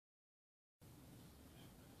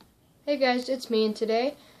Hey guys, it's me, and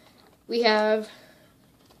today we have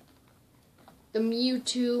the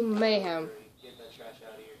Mewtwos Mayhem.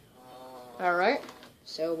 Alright,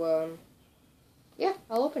 so, yeah,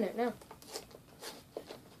 I'll open it now.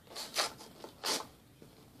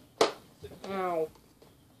 Ow.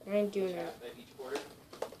 I ain't doing that.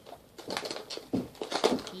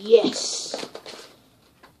 Yes!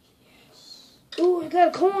 Yes. Ooh, I got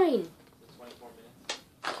a coin!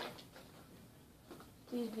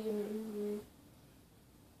 Please be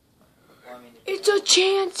It's a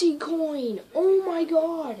Chansey coin! Oh my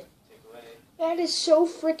god! That is so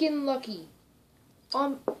freaking lucky.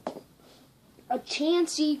 A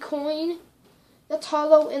Chansey coin that's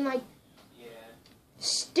hollow and like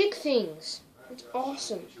stick things. It's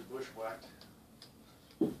awesome.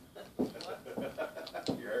 Your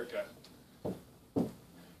haircut.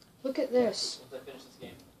 Look at this. Once I finish this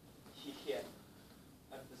game. Yeah.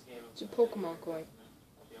 After this game, It's a Pokemon coin.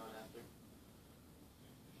 I'll be on after.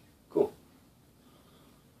 Cool.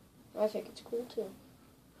 I think it's cool too.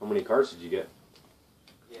 How many cards did you get?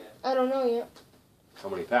 Yeah. I don't know yet. How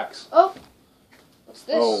many packs? Oh! What's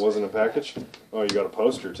this? Oh, it wasn't a package? Oh, you got a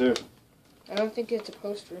poster too. I don't think it's a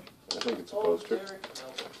poster. I think it's a poster.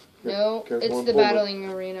 No, Careful it's and the pull it. battling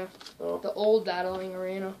arena. Oh, The old battling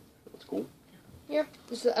arena. that's cool. Yeah,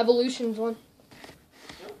 it's the evolutions one.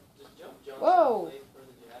 Just jump. Whoa. Play for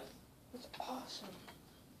the Jazz. That's awesome.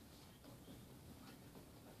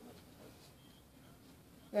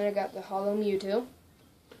 Then I got the Hollow Mewtwo.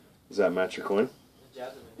 Does that match your coin? The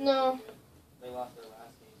Jazz have been No. really good. They lost their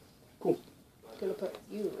last game. Cool. Gonna put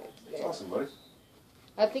you right That's there. awesome, buddy.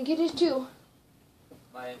 I think it is too.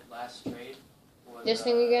 My last trade was This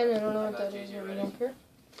thing again, I don't know I what got that is. JJ I Redick. don't care.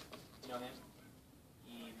 You know him?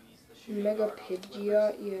 He's the shooting Mega guard on the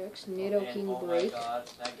Pidgeot Clippers. EX, Nidoking Oh my Break. god,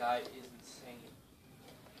 that guy is insane.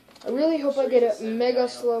 I really hope I get a Mega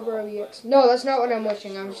Slowbro EX. No, that's not what I'm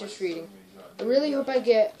wishing. I was just reading. I really hope I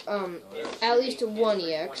get at least one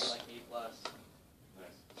EX.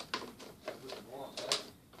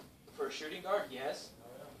 For a shooting guard, yes.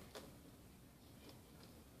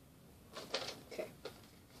 Okay.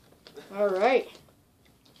 Alright.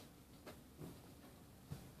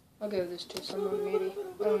 I'll give this to someone maybe.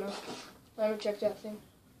 I don't know. I haven't checked that thing.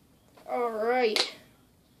 Alright.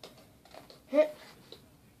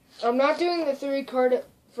 I'm not doing the 3 card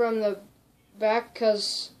from the back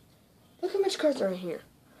because look how much cards are in here.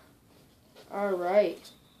 Alright.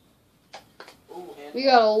 We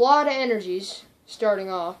got a lot of energies starting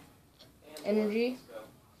off. Energy.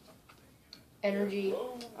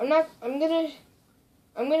 I'm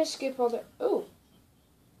gonna skip all the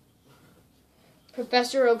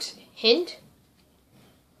Professor Oak's hint.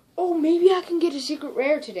 Oh, maybe I can get a secret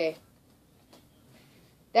rare today.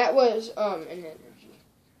 That was an energy.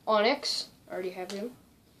 Onyx, already have him.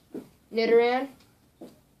 Nidoran. Is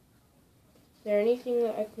there anything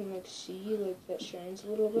that I can like see like that shines a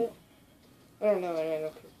little bit? I don't know, and I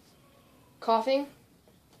don't care. Coughing,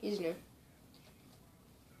 he's new.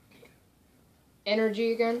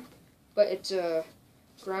 Energy again, but it's a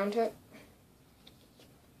ground type.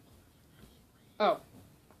 Oh,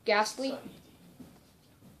 Ghastly,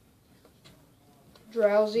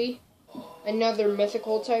 Drowsy, another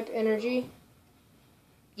mythical type energy.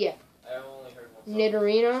 Yeah. I only heard one song.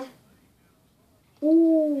 Nidorina.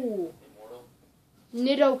 Ooh. Immortal.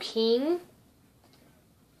 Nidoking.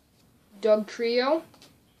 Dugtrio.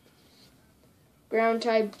 Ground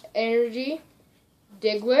type energy.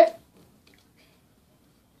 Diglett.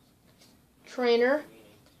 Trainer.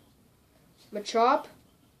 Machop.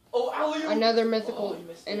 Oh, alley-oop! Another mythical you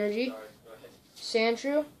missed it. energy. Sorry, go ahead.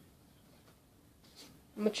 Sandshrew.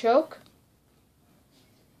 Machoke.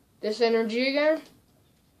 This energy again.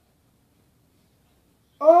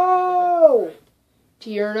 Oh!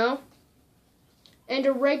 Tierno. And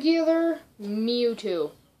a regular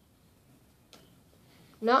Mewtwo.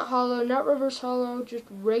 Not hollow, not reverse hollow, just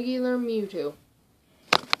regular Mewtwo.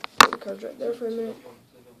 Put the cards right there for a minute.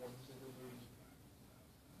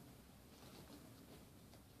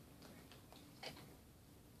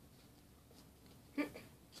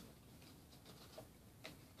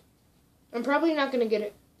 I'm probably not going to get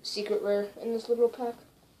a secret rare in this little pack.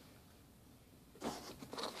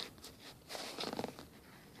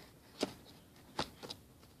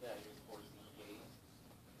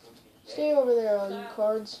 Stay over there, all you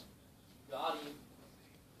cards. Got him.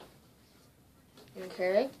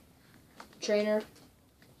 Okay. Trainer.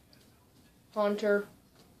 Haunter.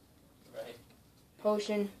 Right.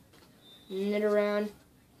 Potion. Nidoran.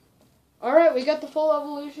 Alright, we got the full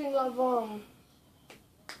evolution of,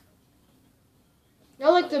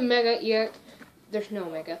 not like the Mega EX, there's no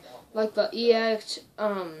Mega, like the EX,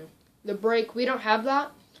 the break. We don't have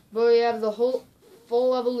that, but we have the whole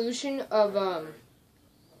full evolution of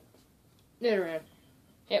Nidoran,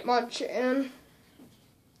 Hitmonchan,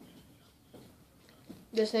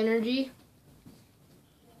 this energy,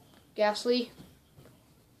 Ghastly,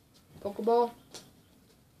 Pokeball,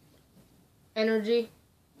 energy,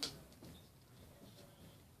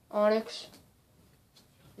 Onix,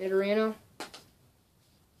 Nidorino,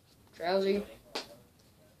 Drowsy,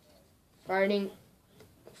 fighting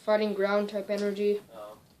ground type energy,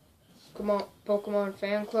 Pokemon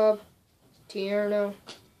Fan Club, Tierno,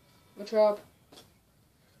 Machop,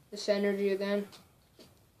 this energy again,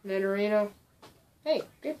 Nidorino, hey,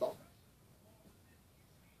 Great Ball,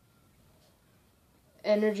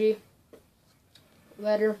 energy,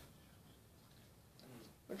 Letter,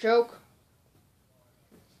 Joke,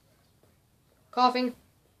 Coughing,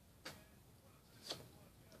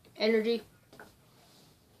 energy,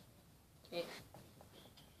 hey.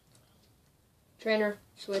 Trainer,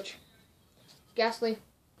 Switch, Ghastly,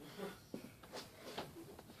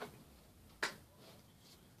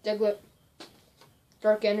 Diglett,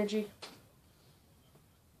 Dark Energy,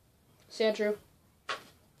 Sandshrew,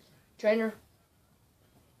 Trainer,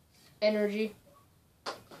 Energy,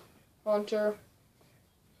 Haunter,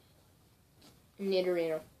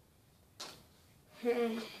 Nidorino.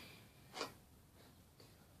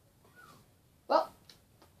 Well,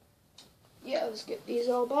 yeah, let's get these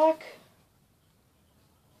all back.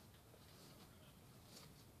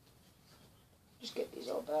 Just get these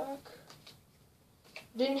all back.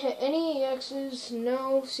 Didn't hit any EXs,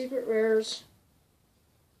 no secret rares.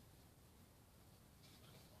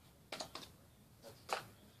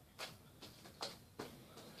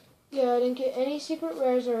 Yeah, I didn't get any secret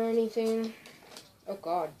rares or anything. Oh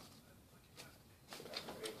god.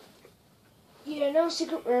 Yeah, no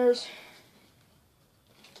secret rares.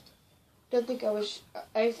 Don't think I was.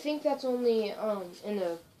 I think that's only in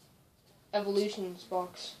the evolutions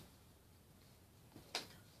box.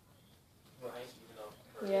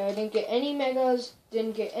 Yeah, I didn't get any megas,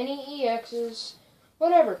 didn't get any EXs,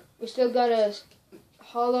 whatever. We still got a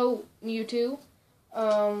holo Mewtwo.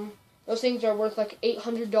 Those things are worth like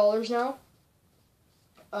 $800 now.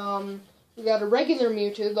 We got a regular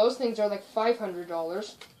Mewtwo. Those things are like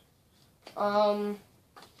 $500.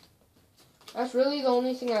 That's really the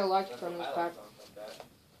only thing I liked from this pack.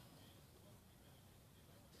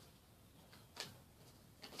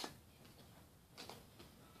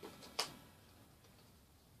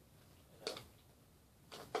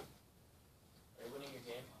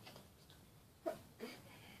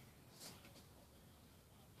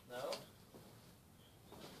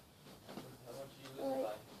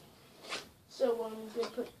 So I'm going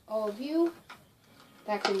to put all of you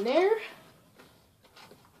back in there. You're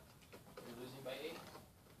losing by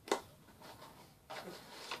 8?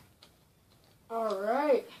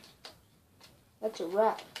 Alright. That's a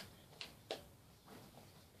wrap.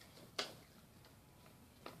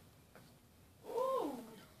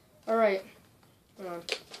 Alright. Hold on.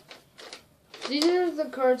 These are the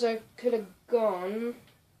cards I could have gotten.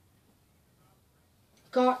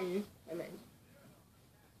 I mean.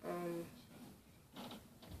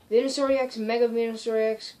 Venusaur EX, Mega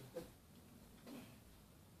Venusaur EX.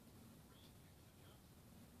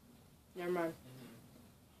 Never mind.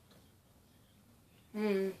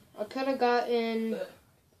 I could have gotten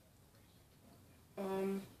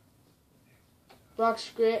Brock's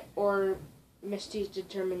Grit or Misty's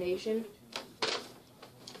Determination.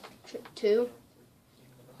 2.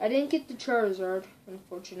 I didn't get the Charizard,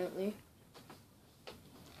 unfortunately.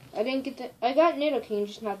 I got Nidoking,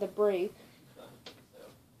 just not the break.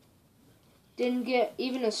 Didn't get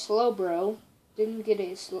even a Slowbro. Didn't get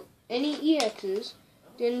any EXs.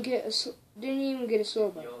 Didn't even get a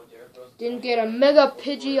Slowbro. Didn't get a Mega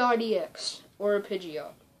Pidgeot EX or a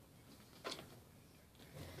Pidgeot.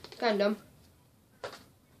 Kinda dumb.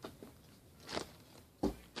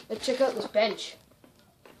 Let's check out this bench.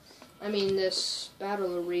 I mean this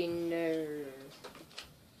battle arena.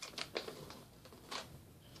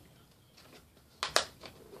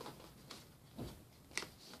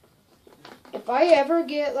 If I ever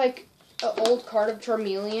get like an old card of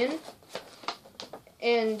Charmeleon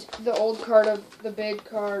and the old card of the big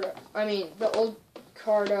card, the old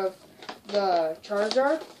card of the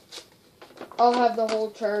Charizard, I'll have the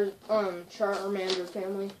whole Charmander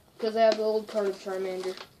family because I have the old card of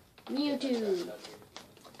Charmander. Mewtwo,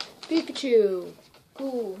 Pikachu,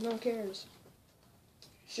 cool, no one cares.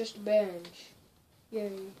 It's just a bench.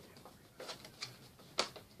 Yay.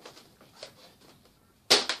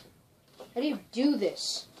 How do you do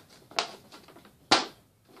this?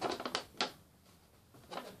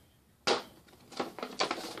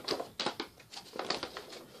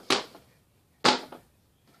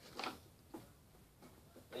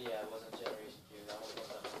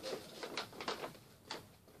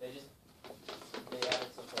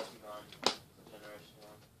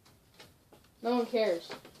 No one cares.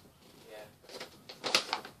 Yeah.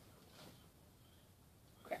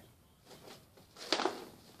 Okay.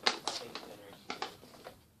 Thank you, generation.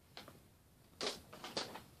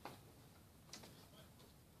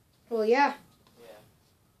 Well, yeah. Yeah.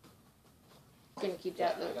 Gonna keep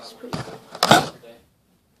that. Yeah, I Looks got pretty. one yesterday.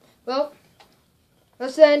 Well,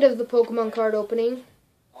 that's the end of the Pokemon card opening.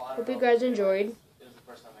 Oh, I don't Hope you know. guys enjoyed. It was the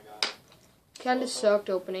first time I got it. Kinda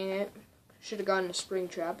sucked opening it. Should have gotten a spring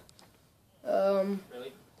trap.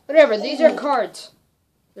 Really? Whatever. These are cards.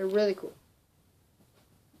 They're really cool.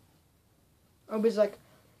 I was like,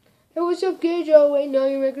 "Hey, what's up, kids? Oh wait, no,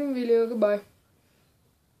 you're making a video. Goodbye."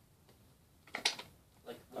 Like,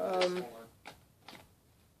 look at this, hold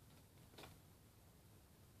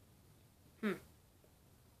on.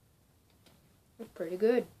 That's pretty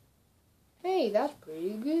good. Hey, that's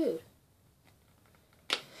pretty good.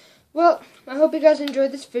 Well, I hope you guys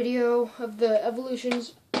enjoyed this video of the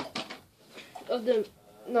evolutions of the,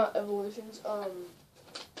 not evolutions,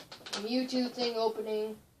 Mewtwo thing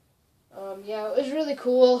opening. Yeah, it was really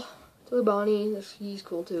cool. To Bonnie, he's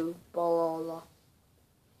cool too. Blah, blah, blah.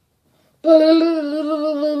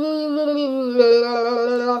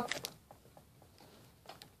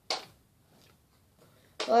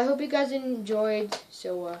 Well, I hope you guys enjoyed,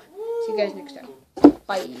 so see you guys next time.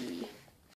 Bye.